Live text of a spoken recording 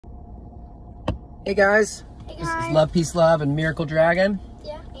Hey guys, Hey this guys. is Love, Peace, Love, and Miracle Dragon.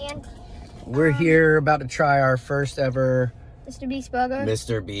 Yeah, and We're here about to try our first ever MrBeast burger.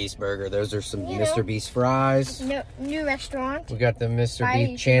 MrBeast burger. Those are some You know. MrBeast fries. New restaurant. We got the Fries,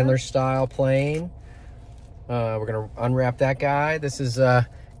 MrBeast Chandler style plain. We're gonna unwrap that guy. This is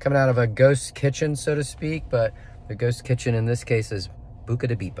coming out of a ghost kitchen, so to speak, but the ghost kitchen in this case is Buca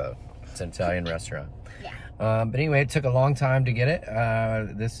di Beppo. It's an Italian restaurant. Yeah. But anyway, it took a long time to get it.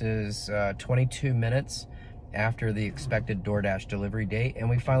 This is 22 minutes after the expected DoorDash delivery date, and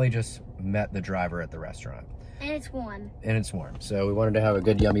we finally just met the driver at the restaurant. And it's warm. And it's warm. So we wanted to have a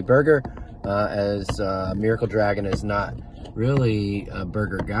good, yummy burger. As Miracle Dragon is not really a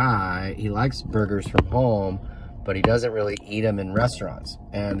burger guy. He likes burgers from home, but he doesn't really eat them in restaurants.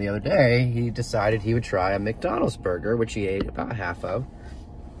 And the other day, he decided he would try a McDonald's burger, which he ate about half of.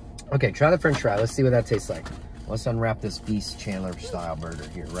 Okay, try the French fry. Let's see what that tastes like. Let's unwrap this Beast Chandler style burger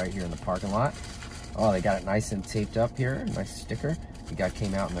here, right here in the parking lot. Oh, they got it nice and taped up here, nice sticker. The guy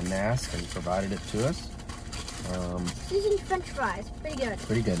came out in the mask and provided it to us. Seasoned French fries, pretty good.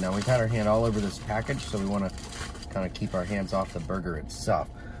 Pretty good. Now we've had our hand all over this package, so we want to kind of keep our hands off the burger itself.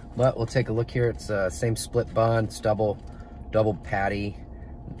 But we'll take a look here. It's same split bun, it's double patty,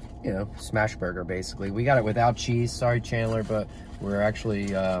 you know, smash burger basically. We got it without cheese. Sorry, Chandler, but we're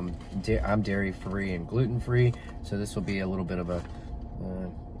actually I'm dairy free and gluten free, so this will be a little bit of a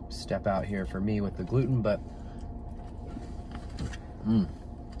step out here for me with the gluten. But Is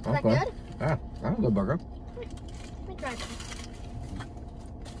that good? Yeah, that's a good burger. Let me try it.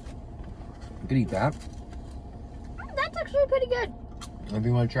 You could eat that. That's actually pretty good. If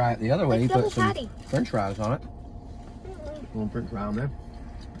you want to try it the other way, you It's put double some patty. French fries on it. A little French fry on there.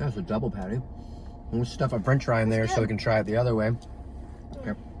 That's a double patty. We'll stuff a French fry in there so we can try it the other way.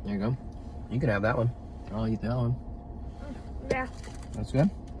 Yep, there you go. You can have that one. I'll eat that one. Yeah. That's good.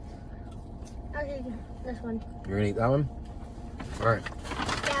 I'll take this one. You're gonna eat that one? All right.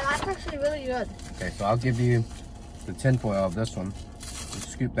 Yeah, that's actually really good. Okay, so I'll give you the tinfoil of this one.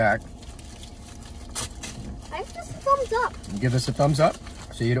 Just scoot back. I have just a thumbs up. And give us a thumbs up.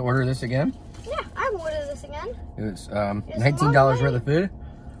 So you'd order this again? Yeah, I will order this again. It's It's a $19 long worth of food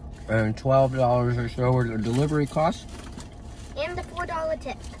and $12 or so worth of delivery costs. And the $4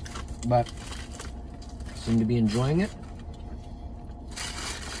 tip. But seem to be enjoying it.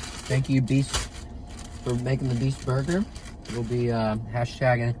 Thank you, Beast, for making the Beast burger. We'll be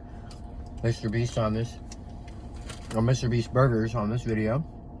hashtagging MrBeast on this, or MrBeast burgers on this video.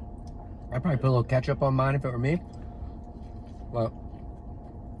 I'd probably put a little ketchup on mine if it were me, but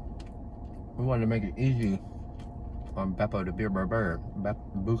we wanted to make it easy on Beppo de Burger,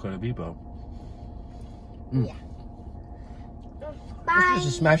 Buca di Beppo. Yeah. Bye. This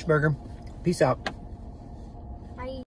is a smash burger. Peace out.